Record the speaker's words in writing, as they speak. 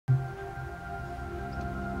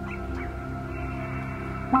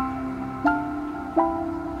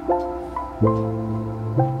The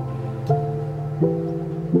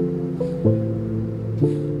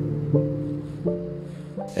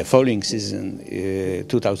foaling season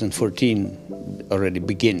 2014 already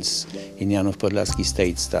begins in Janów Podlaski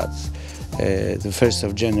state starts. The 1st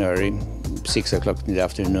of January, 6 o'clock in the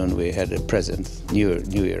afternoon, we had a present, New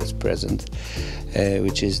Year's present,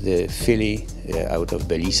 which is the filly out of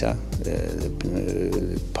Belisa,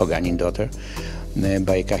 Poganin daughter,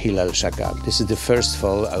 by Kahila Al-Shakab. This is the first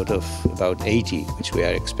foal out of about 80, which we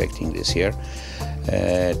are expecting this year.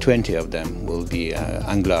 20 of them will be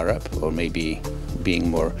Anglo-Arab, or maybe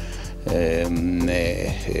being more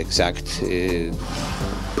exact,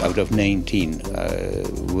 out of 19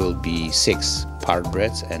 will be 6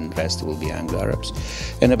 part-breds and rest will be Anglo-Arabs,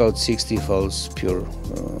 and about 60 foals pure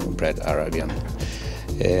bred Arabian.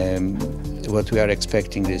 What we are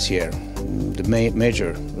expecting this year, the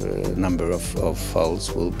major number of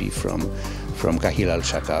foals will be from Kahila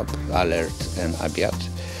Al-Shakab, Alert and Abiat,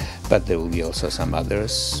 but there will be also some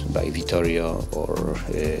others by Vittorio or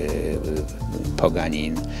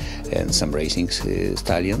Poganin and some racing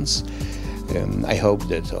stallions. I hope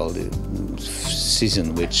that all the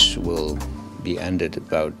season, which will be ended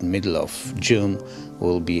about middle of June,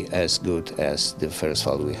 will be as good as the first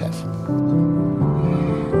foal we have.